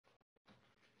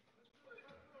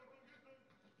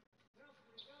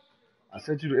I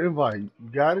sent you the invite. You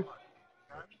got it?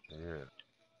 Yeah.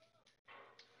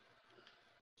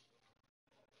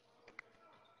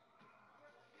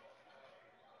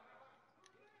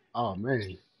 Oh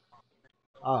man.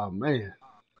 Oh man.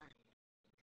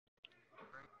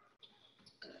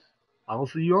 I don't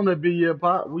see you on that big yet,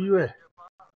 Pop. Where you at?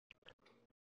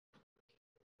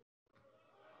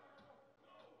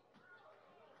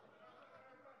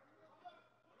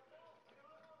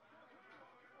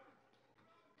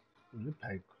 You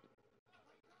pay.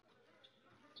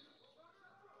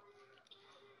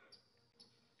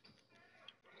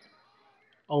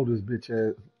 Oh, this bitch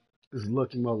ass. This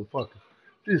lucky motherfucker.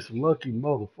 This lucky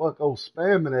motherfucker. Oh,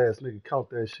 spamming ass nigga caught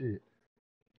that shit.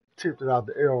 Tipped it out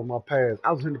the air on my pass.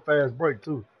 I was in the fast break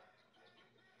too.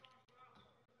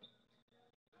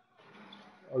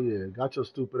 Oh yeah, got your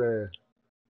stupid ass.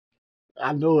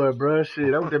 I know it, bruh.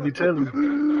 Shit, that's what they be telling me.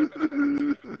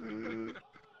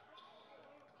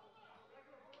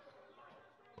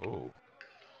 Oh,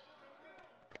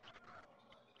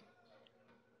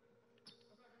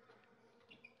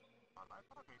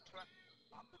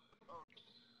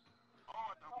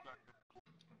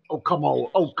 Oh come on.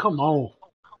 Oh come on.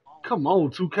 Come on,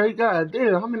 2K. God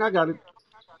damn. I mean, I got it.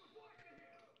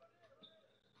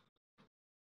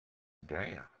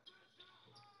 damn.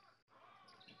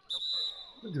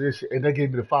 Look at this shit. And they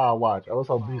gave me the fire watch. I was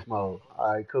on beast mode.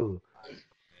 All right, cool.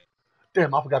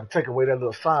 Damn, I forgot to take away that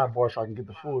little sidebar so I can get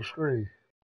the full screen.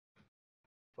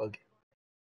 Fuck it.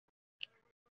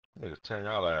 Niggas turn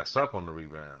y'all ass up on the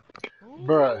rebound.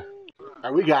 Bruh. Ooh.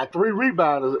 And we got three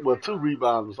rebounders. Well, two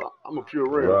rebounders. I'm a pure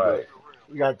real, but Right.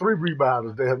 we got three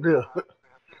rebounders damn near.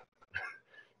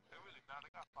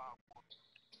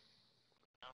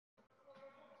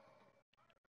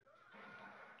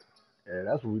 Yeah,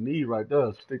 that's what we need right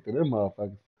there. Stick to them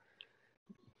motherfuckers.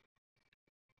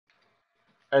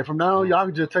 Hey, from now on, Mm. y'all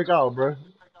can just take out, bro.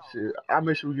 Shit, I'll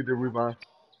make sure we get the rebound.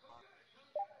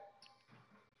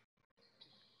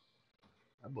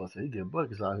 That boy said he get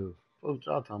buckets out here. What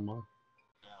y'all talking about?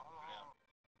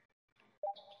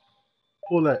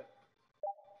 Pull that.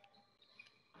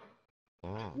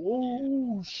 Mm.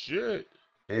 Ooh, shit.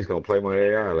 He's gonna play my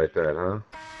AI like that, huh?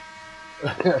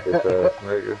 Bitch ass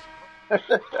nigga.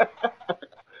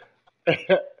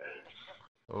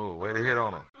 Oh, way to hit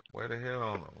on him. Way to hit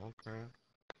on him. Okay.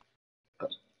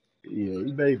 Yeah,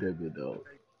 he made that bit though.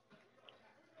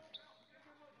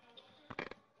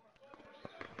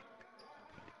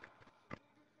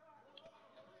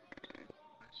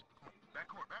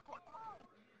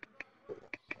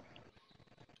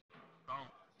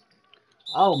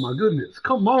 Oh my goodness,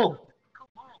 come on.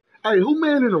 Hey, who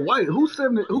man in the white? Who's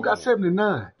 70? Who got Oh,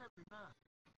 79?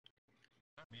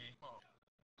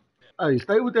 Hey,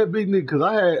 stay with that big nigga, cause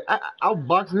I was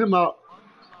boxing him out.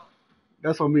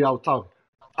 That's on me. I was talking.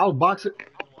 I was boxing.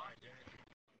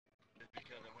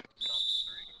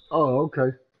 Oh,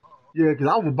 okay. Yeah, cause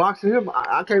I was boxing him.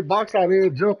 I can't box out there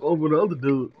and jump over the other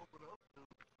dude.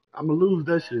 I'ma lose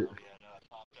that shit.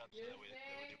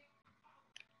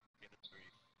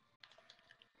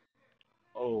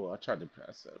 Oh, I tried to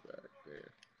pass that back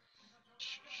there.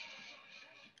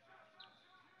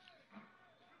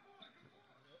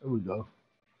 There we go.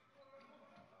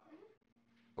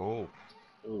 oh.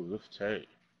 Oh, this tight.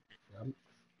 I'm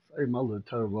save my little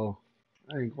turbo.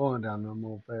 I ain't going down no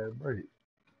more fast break.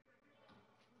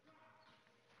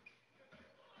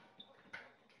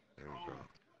 There we go.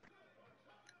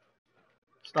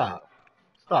 Stop.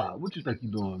 Stop. What you think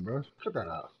you doing, bro? Cut that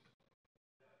out.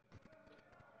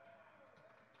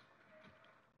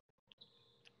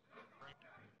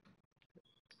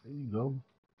 There you go.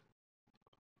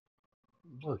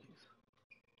 Buckets.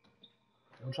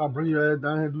 I'm trying to bring your ass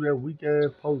down here and do that weak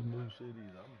ass post move shit either.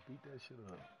 I'm gonna beat that shit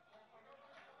up.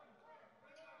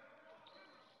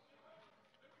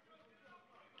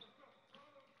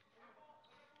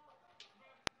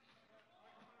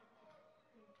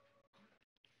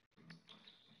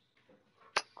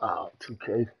 Ah,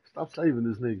 2K. Stop saving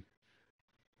this nigga.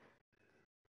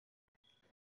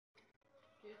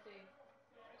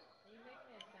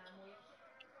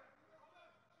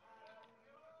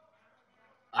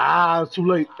 Ah, it's too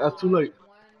late. That's too late.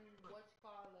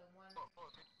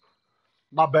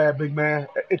 My bad, big man.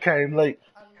 It came late.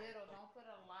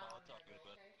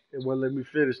 It wouldn't let me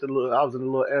finish the little. I was in a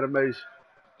little animation.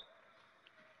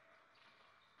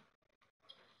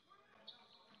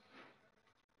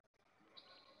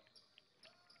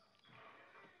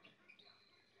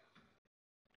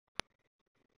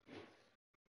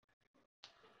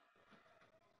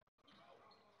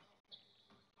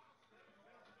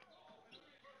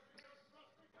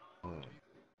 Mm.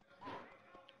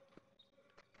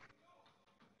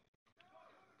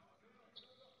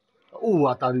 Oh,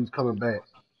 I thought he was coming back.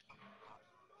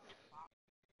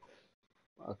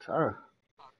 My turn.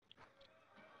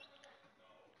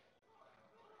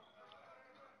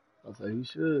 I say he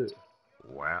should.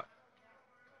 Wow.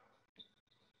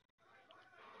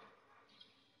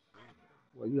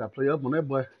 Well, you gotta play up on that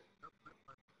boy.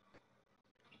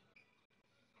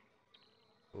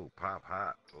 Oh, pop,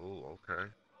 hot. Oh, okay.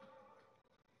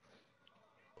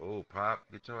 Oh, pop,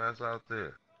 get your ass out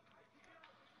there.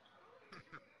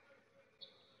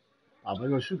 I'm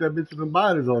gonna shoot that bitch in the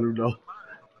bodies on him though.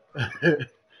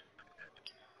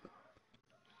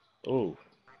 Oh,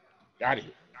 got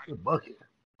it. Good bucket.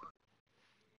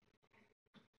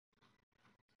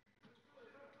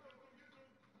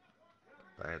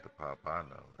 I had to pop, I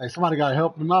know. Hey, somebody gotta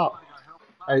help him out.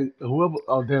 Hey, whoever.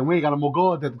 Oh damn, we ain't got no more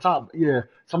guards at the top. Yeah,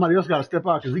 somebody else gotta step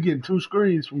out because he getting 2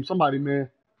 screens from somebody, man.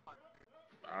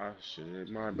 Ah, shit.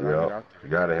 Mind, but I'll get Yep. out You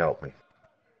there. gotta help me.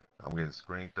 I'm getting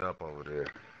screened up over there.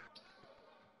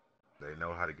 They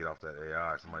know how to get off that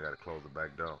AI. Somebody got to close the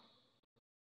back door.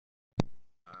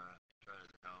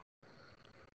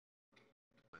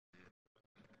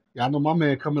 Yeah, I know my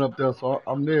man coming up there, so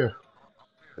I'm there.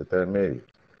 Hit that me.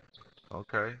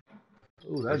 Okay.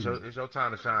 Ooh, that's. It's your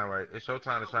time to shine right. It's your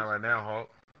time to shine right now, Hawk.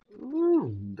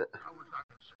 Ooh,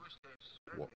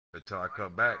 Well, until I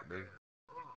come back, nigga.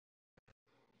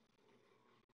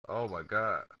 Oh my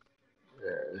God.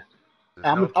 yeah. There's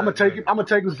I'm no gonna take him. technique. I'm gonna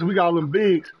take him so we got all them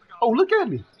bigs. Oh, look at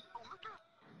me.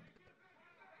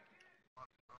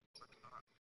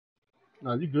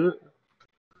 No, you good.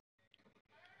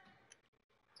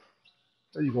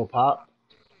 There you go, Pop.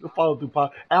 You'll follow through,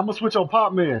 Pop. Hey, I'm gonna switch on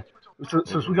Pop, man.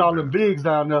 Since we got all them bigs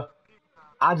down there,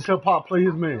 I just help Pop play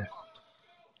his man.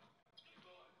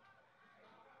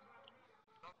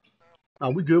 No,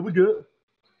 we good. We good.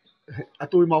 I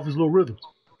threw him off his little rhythm.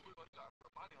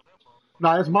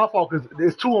 Nah, it's my fault because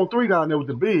there's 2-on-3 down there with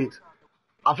the bigs.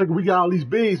 I figured we got all these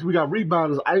bigs, we got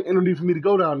rebounders. Ain't no need for me to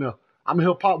go down there. I'm gonna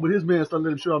help Pop with his man, so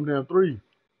let him shoot him damn 3.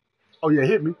 Oh yeah,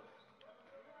 hit me.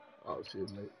 Oh shit,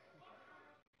 mate.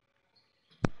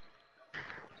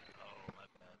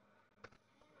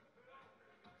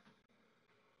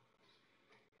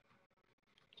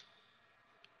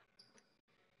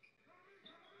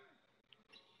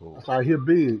 Oh. That's all right, hit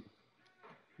big.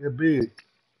 Hit big.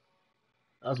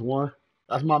 That's one.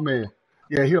 That's my man.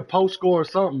 Yeah, he'll post score or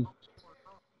something.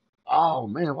 Oh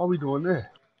man, why we doing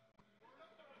that?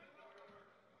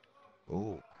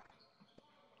 Oh.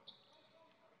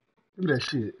 Give me that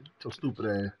shit. Your stupid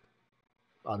ass.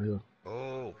 Out of here.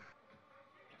 Oh.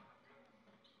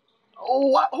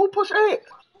 Oh, who pushed X?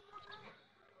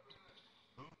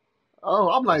 Oh,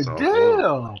 I'm That's like, all good.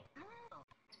 damn.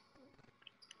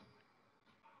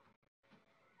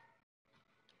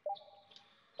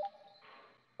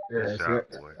 Good Yeah, see, shot,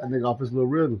 boy. that nigga off his little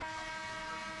rhythm.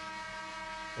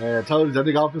 Yeah, I told you that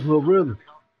nigga off his little rhythm.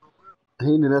 He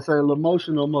ain't in that same little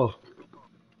motion no more.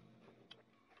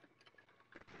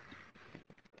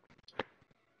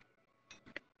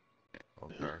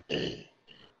 Okay.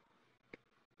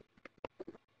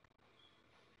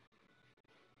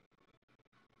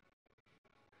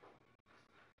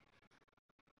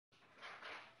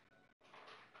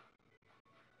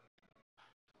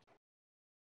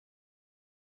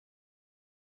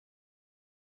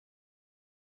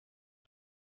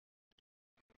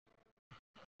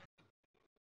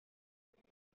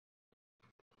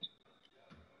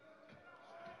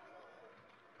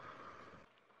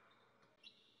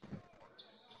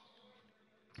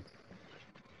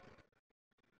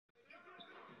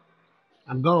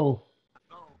 I'm gone.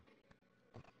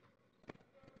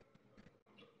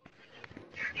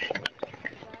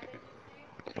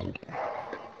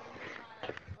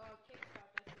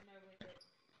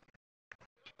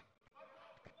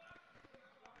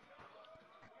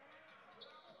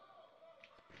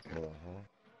 Uh-huh.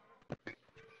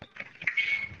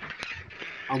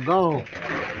 I'm gone.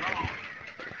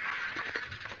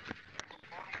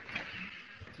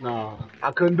 Nah,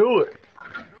 I couldn't do it.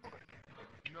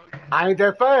 I ain't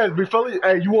that fast, big fella.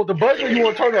 Hey, you want the button or you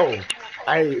want turnover?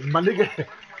 Hey, my nigga.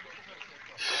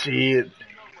 Shit.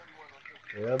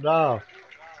 Hell nah.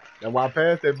 That's why I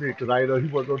passed that bitch, because I didn't know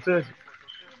he wasn't gonna touch it.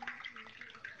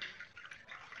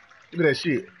 Give me that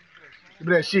shit. Give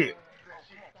me that shit.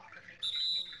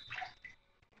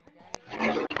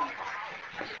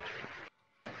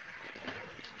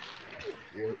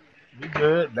 Yeah, we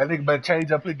good. That nigga better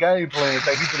change up his game plan.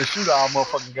 Think he finna shoot all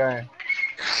motherfucking game.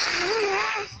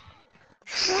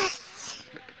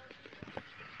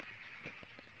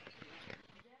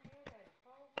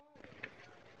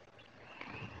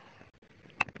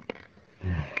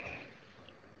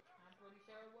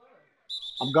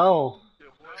 I'm gone.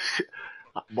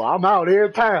 But I'm out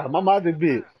every time. I'm out this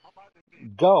bitch.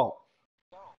 Gone.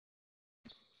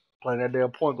 Playing that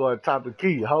damn point guard top of the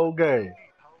key, whole game.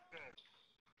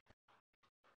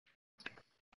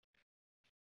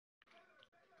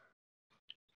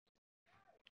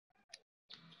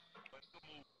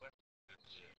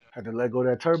 Had to let go of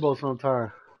that turbo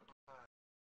sometime.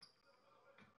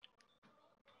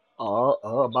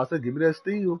 About to say, give me that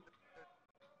steal.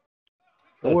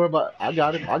 Don't worry about it. I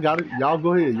got it. I got it. Y'all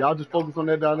go ahead. Y'all just focus on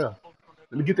that down there.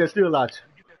 Let me get that steal out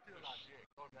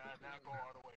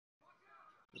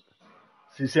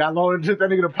you. See how long it took that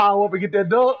nigga to power up and get that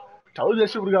dunk? Told you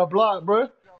that shit would have got blocked, bro.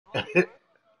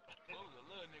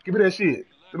 Give me that shit.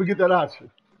 Let me get that out you.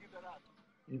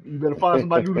 You better find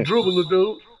somebody to do the dribble, little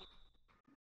dude.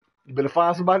 You better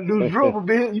find somebody to do the dribble,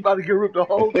 man. You about to get ripped the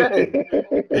whole game.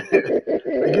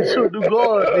 They get you a new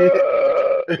guard, man.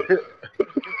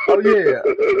 Oh, yeah.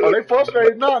 Oh, they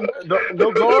frustrated now.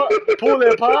 No guard. Pull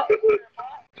that, Pop.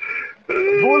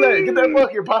 Pull that. Get that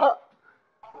bucket, Pop.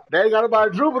 They ain't got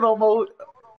nobody dribble no more.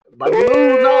 About to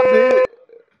lose now, man.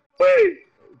 Wait.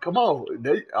 Come on.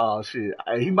 Oh, shit.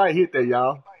 Hey, he might hit that,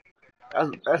 y'all.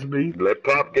 That's me. Let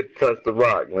Pop get to touch the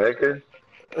rock, nigga.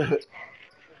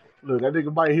 Look, that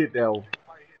nigga might hit that one.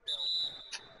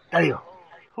 Damn.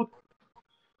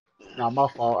 Nah, my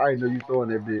fault. I ain't know you throwing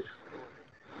that bit.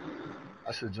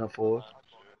 I should jump forward.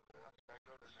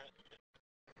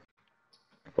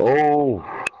 Oh.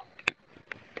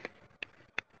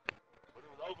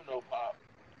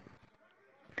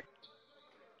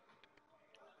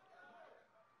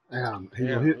 Damn, he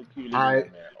gonna Damn, hit. who keep All leaving right,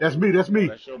 that man? that's me. That's Oh, me.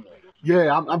 that's your man.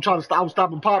 Yeah, I'm trying to stop. I'm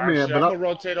stopping Pop Man, Actually, but I'm gonna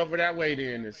rotate over that way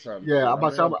then or something. yeah, Shit, I'm I'm about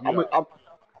to gonna say help you out.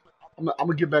 I'm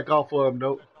gonna get back off for him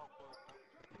though.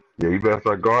 Yeah, you better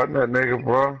start guarding that nigga,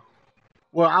 bro.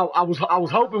 Well, I was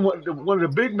hoping one of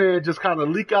the big men just kind of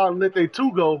leak out and let they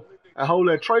two go and hold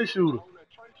that tray shooter.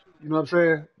 You know what I'm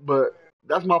saying? But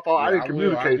that's my fault. I Yeah, didn't I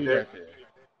will. I'll communicate do that. that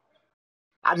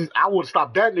there. I want to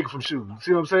stop that nigga from shooting.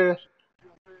 See what I'm saying?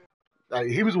 Like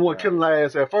he was the one Right. killing our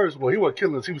ass at first. Well, he wasn't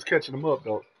killing us. He was catching them up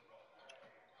though.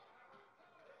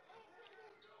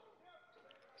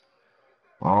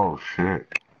 Oh, shit.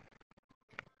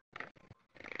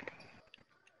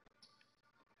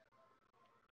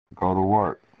 Go to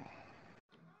work.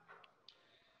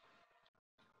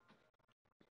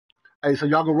 Hey, so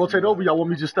y'all gonna rotate over? Y'all want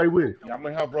me to just stay with it? Yeah, I'm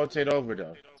gonna help rotate over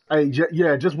though. Hey,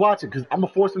 yeah, just watch it, cause I'm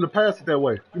gonna force him to pass it that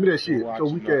way. Give me that I'm shit, with your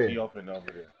watching weak if ass. he open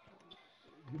over there.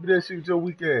 Give me that shit with your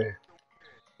weak ass.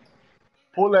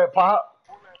 Pull that Pop.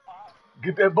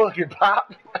 Get that bucket,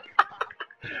 Pop.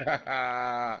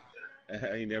 I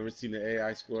ain't never seen the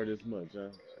AI score this much, huh?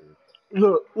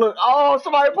 Look. Oh,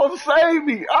 somebody supposed to save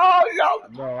me. Oh, y'all.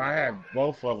 No, I had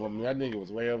both of them. That nigga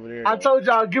was way over there I though. told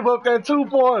y'all give up that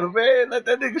 2-pointer, man. Let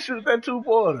that nigga shoot that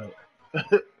 2-pointer.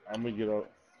 I'm gonna get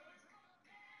up.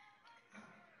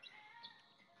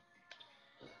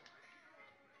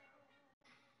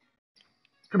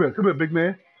 Come here, big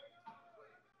man.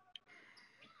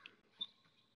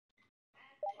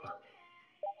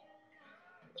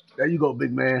 There you go,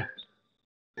 big man.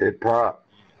 Hit Pop.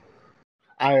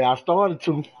 I started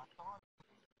to.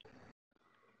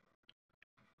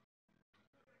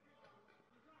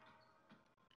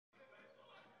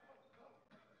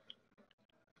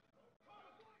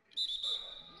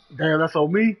 Damn, that's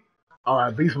on me. All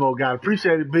right, Beast Mode got it.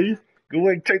 Appreciate it, Beast. Go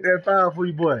ahead and take that foul for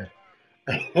you, boy.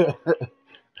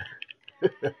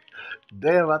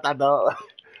 Damn, I thought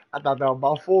that was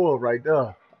about 4 right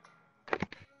there.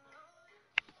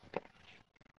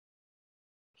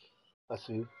 Let's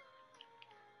see.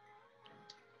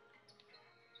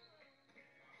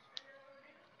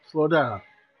 Slow down.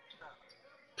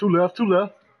 Two left.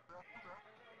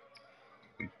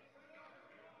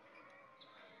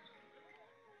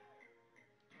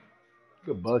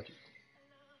 Good bucket.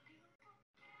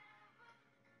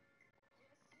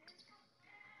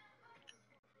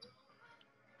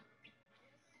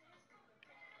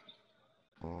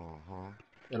 Uh-huh.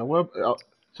 And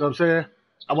so I'm saying,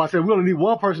 I said we only need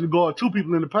one person to guard 2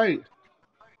 people in the paint.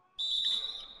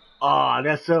 Ah,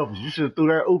 that's selfish. You should have threw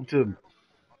that oop to me.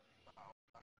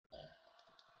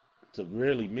 To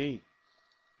really me.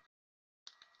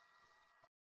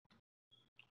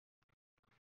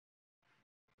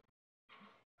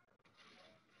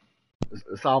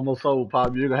 It's almost over,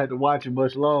 Pop. You're gonna have to watch it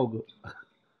much longer.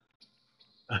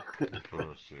 That's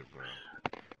bullshit, bro.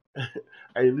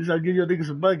 Hey, at least I give your nigga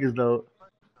some buckets though.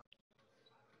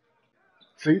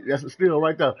 See, that's a steal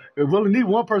right there. We only need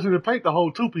one person to paint to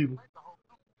hold 2 people.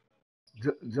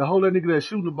 Just hold that nigga that's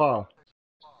shooting the ball.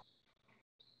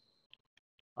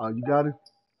 You got it.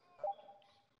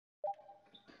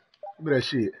 Give me that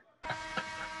shit.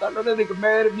 I know that nigga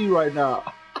mad at me right now.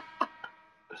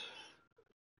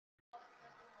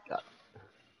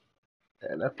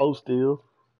 And that 4 still.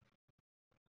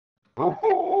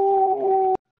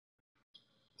 Ooh.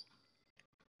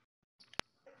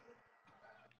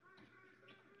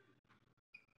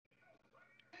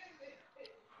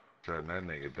 Shutting that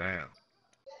nigga down.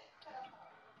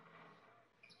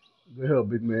 Good help,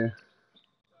 big man.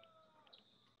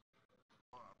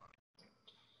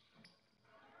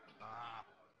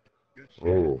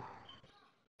 Oh.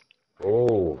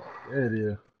 Oh. There it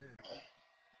is.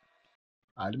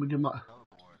 All right, let me get my.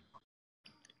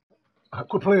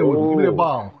 Quit playing with me. Give me that Oh.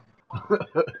 ball.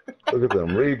 Look at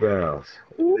them rebounds.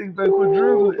 Nigga better quit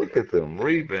dribbling. Look at them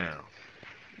rebounds.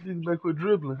 Nigga better quit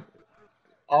dribbling.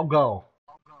 I'm gone.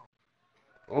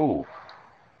 Oh.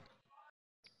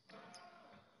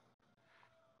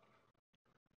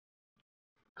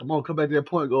 Come on, come back to that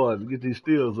point guard and get these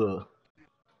steals up.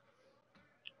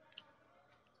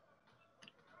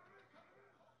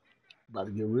 About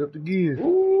to get ripped again.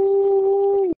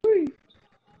 Ooh.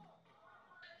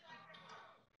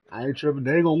 I ain't tripping.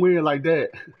 They ain't gonna win like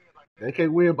that. They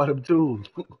can't win by them tools.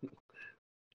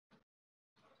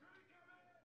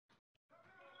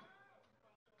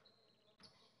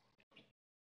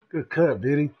 Good cut,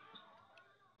 Benny.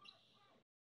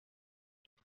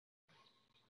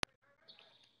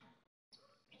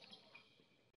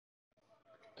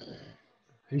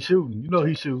 He's shooting. You know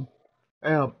he's shooting.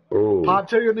 Damn. Oh. Pop,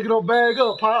 tell your nigga don't bag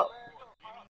up, Pop.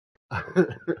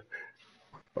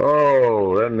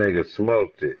 Oh, that nigga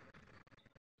smoked it.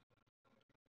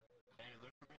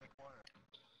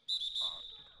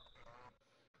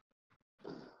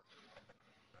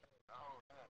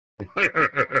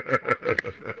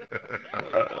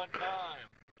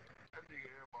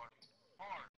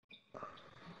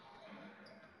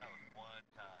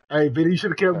 Hey, Vinny, you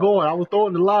should have kept going. I was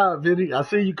throwing the line, Vinny. I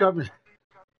see you coming.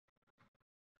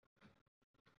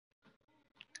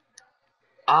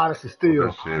 Ah, that's a steal.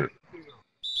 That shit.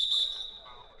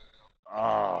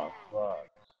 Oh, fuck.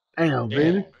 Damn,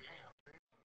 Vinny.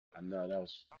 I know that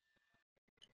was.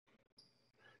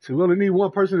 So we only need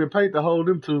one person in paint to hold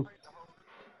them two.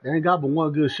 They ain't got but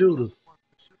one good shooter.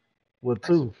 Well, That's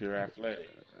a two. pure athletic.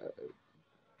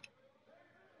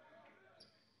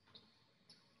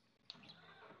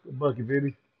 Good bucket,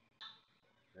 Vinny.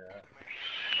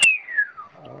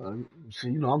 See,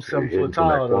 you know, I'm 7 Hitting foot from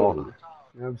that tall, though. corner. You know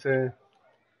what I'm saying?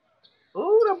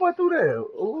 Oh, that boy threw that.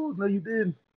 Oh, no, you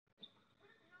didn't.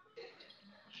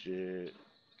 Shit.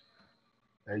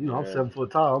 Hey, you know, I'm Yeah. 7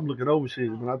 foot tall. I'm looking over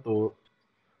shit when I throw it.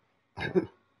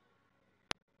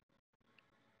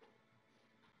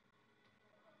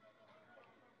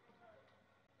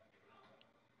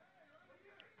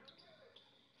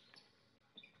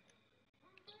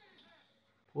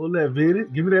 Pull that, Vinny.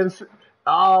 Give me that assist.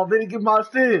 Oh, Vinny, give my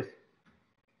assist.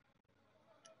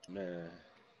 Man.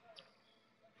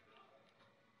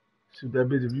 Shoot that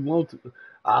bitch if you want to.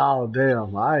 Oh,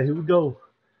 damn. All right, here we go.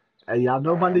 Hey, y'all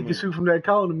know my Alright, nigga can shoot from that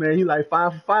corner, man. He like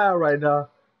 5 for 5 right now.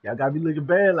 Y'all got me looking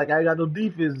bad like I ain't got no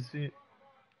defense and shit.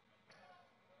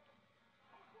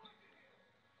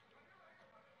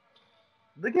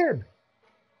 Look at me.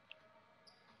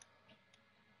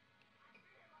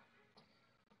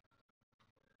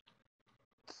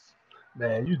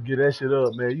 Man, you can get that shit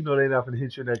up, man. You know they not finna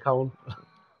hit you in that corner.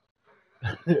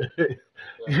 You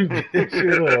get that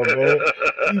shit up, man.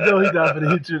 You know he not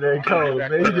finna hit you in that corner,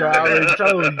 man. He done already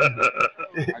told you.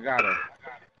 I got her.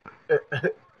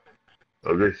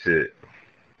 Oh, this shit.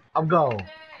 I'm gone.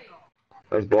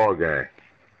 That's ball game.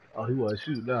 Oh, he wasn't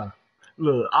shooting now.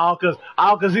 Look, all cause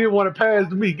he didn't want to pass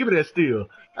to me. Give me that steal.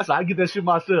 That's how I get that shit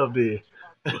myself, then.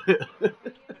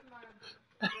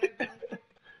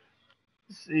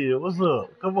 Shit, what's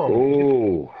up? Come on.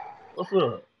 Ooh. What's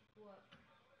up?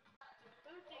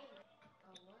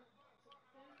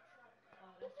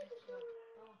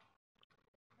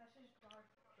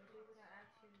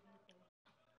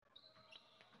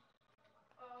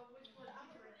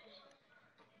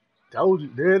 Told you.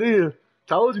 There it is.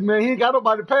 Told you, man. He ain't got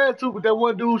nobody to pass to but that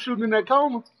one dude shooting in that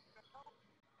corner.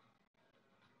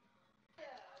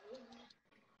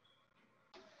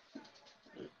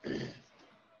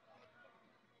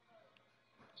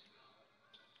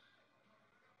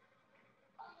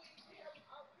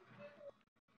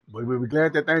 But we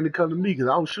glad that thing didn't come to me because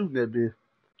I was shooting that bitch.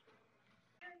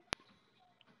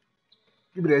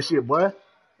 Give me that shit, boy.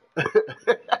 That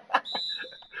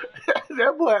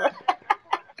boy.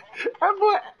 That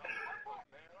boy.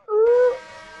 Ooh.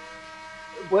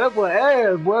 Boy, that boy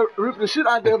ass, boy. Rip the shit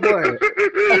out that boy.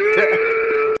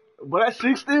 Boy, that's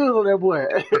 6 steals on that boy.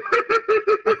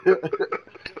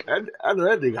 I know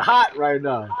that nigga hot right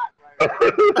now.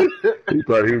 He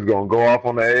thought he was gonna go off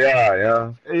on the AI,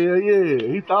 yeah. Hell yeah,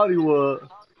 he thought he was.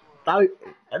 I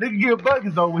didn't give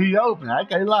buckets though when he open. I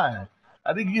can't lie.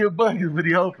 I didn't give buckets when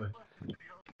he open.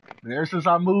 And ever since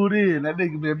I moved in, that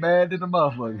nigga been mad than the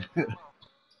motherfucker.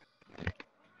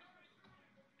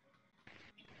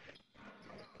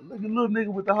 Look at little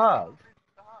nigga with the house.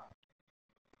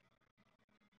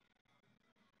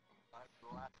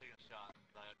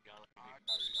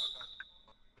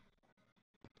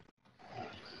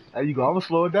 There you go. I'm gonna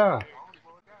slow it down.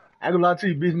 I ain't gonna lie to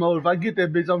you, bitch mode. If I get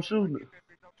that bitch, I'm shooting it.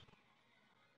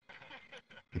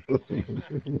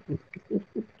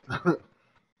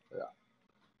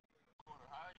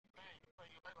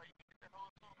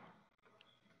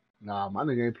 Nah, my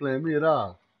nigga ain't playing me at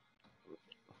all.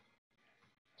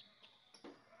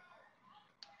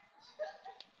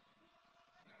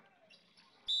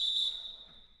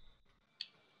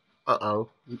 Uh-oh.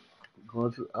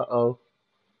 Going to uh-oh.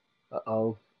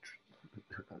 Uh-oh.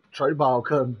 Trey ball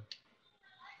coming.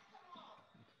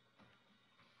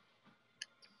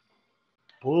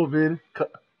 Pull Vinny.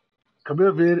 Come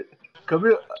here, Vinny. Come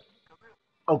here.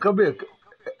 Oh, come here.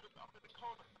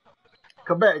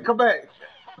 Come back. Come back.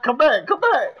 Come back. Come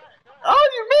back. Oh,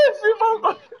 you missed it,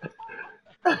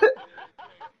 motherfucker.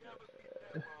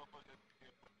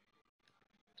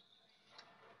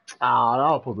 Ah,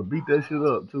 I was supposed to beat that shit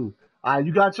up too. All right,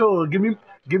 you got yours. Give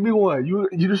me one. You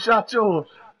just shot yours.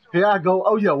 Here I go.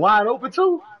 Oh yeah, wide open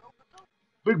too.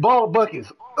 Big ball of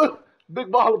buckets.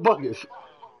 Big ball of buckets.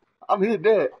 I'm hit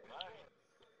that.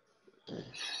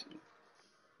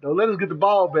 Don't let us get the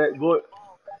ball back, boy.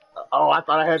 Oh, I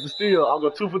thought I had to steal. I'm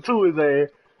going 2 for 2 his ass.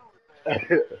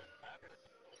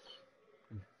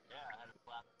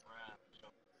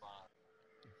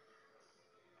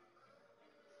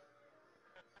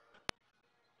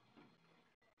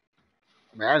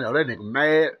 Man, I know that nigga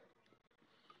mad.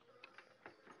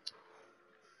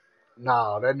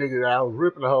 Nah, that nigga I was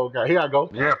ripping the whole guy. Here I go.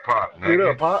 Yeah, Pop, Get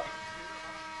nigga. up, Pop.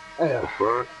 The Damn.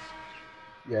 fuck?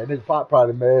 Yeah, nigga Pop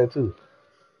probably mad too.